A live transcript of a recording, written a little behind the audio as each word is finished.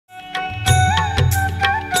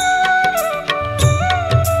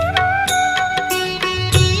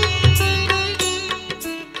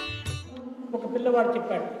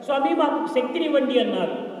మాకు శక్తిని ఇవ్వండి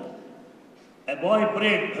అన్నారు. A boy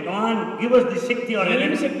prayed, Bhagawan, give us the Shakti or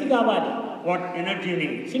energy. శక్తి కావాలి. What energy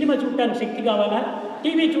need? సినిమా చూడటానికి శక్తి కావాలా,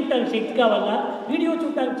 టీవీ చూడటానికి శక్తి కావాలా, వీడియో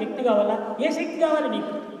చూడటానికి శక్తి కావాలా, ఏ శక్తి కావాలి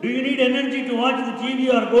నీకు? Do you need energy to watch the TV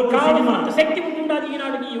or go to cinema? శక్తి ఉంటుండాలి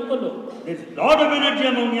ఈనాడు ఈ యువకుల్లో. There's a lot of energy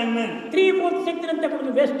among young men. 3/4 శక్తిని అంతా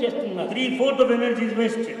కూడా వేస్ట్ చేస్తున్నారు. 3/4 of energy is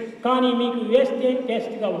wasted. కానీ మీకు వేస్ట్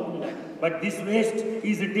టేస్ట్ గా ఉంటుంది. But this waste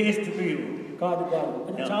is a taste to you. కాదు కాదు,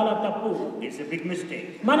 అది చాలా తప్పు. It's a big mistake.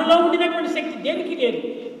 మనలో ఉండినటువంటి శక్తి దేనికి లేదు.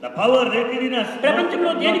 The power rooted in us.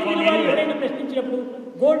 ప్రపంచంలో దేనికి విలువ ఎవరైనా ప్రశ్నించినప్పుడు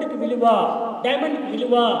గోల్డ్ కి విలువ, డైమండ్ కి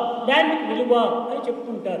విలువ, ల్యాండ్ కి విలువ అని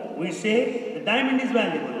చెప్పుకుంటారు. We say the diamond is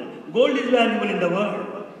valuable, gold is valuable in the world.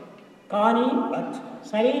 కానీ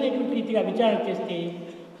సరైనటువంటి రీతిగా విచారణ చేస్తే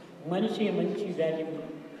మనిషి మంచి valuable.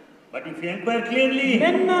 But if you inquire clearly,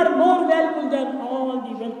 men are more valuable than all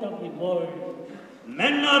the wealth of the world.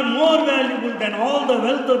 Men are more valuable than all the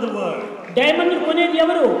wealth of the world. Diamond కొనేది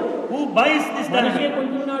ఎవరు? Who buys this diamond? మనిషే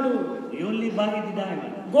కొంటున్నాడు. You only buy the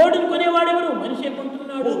diamond. Gold కొనేవాడు ఎవరు? మనిషే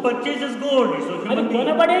కొంటున్నాడు. Who purchases gold? So అది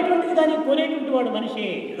కొనబడేటువంటిది కానీ కొనేటువంటి వాడు మనిషే.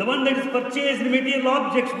 The one that is purchased material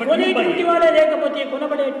objects, but కొనేటువంటి వాడే లేకపోతే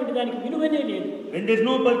కొనబడేటువంటి దానికి విలువనే లేదు. When there is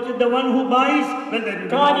no purchase, the one who buys, well, there is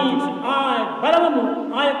no కానీ purchase. ఆ బలము,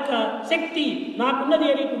 ఆ యొక్క శక్తి నాకున్నది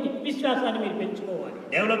అనేటువంటి విశ్వాసాన్ని మీరు పెంచుకోవాలి.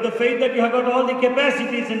 Develop the faith that you have got all the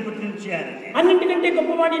capacities and potentiality. అన్నింటికంటే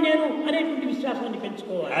గొప్పవాడి నేను అనేటువంటి విశ్వాసాన్ని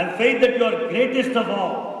పెంచుకోవాలి. Have faith that you are greatest of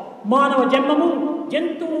all. మానవ జన్మము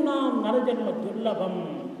జంతువునాం నరజన్మ దుర్లభం.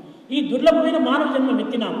 ఈ దుర్లభమైన మానవ జన్మ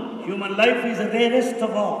ఎత్తినాం. Human life is the rarest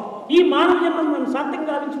of all. ఈ మానవ జన్మను మనం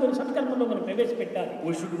సార్థకంగా గావించుకొని సత్కర్మలో మనం ప్రవేశపెట్టాలి.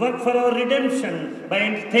 We should work for our redemption by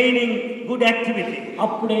entertaining good activity.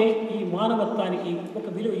 అప్పుడే ఈ మానవత్వానికి ఒక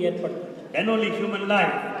విలువ ఏర్పడుతుంది. Then only human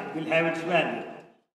life will have its value.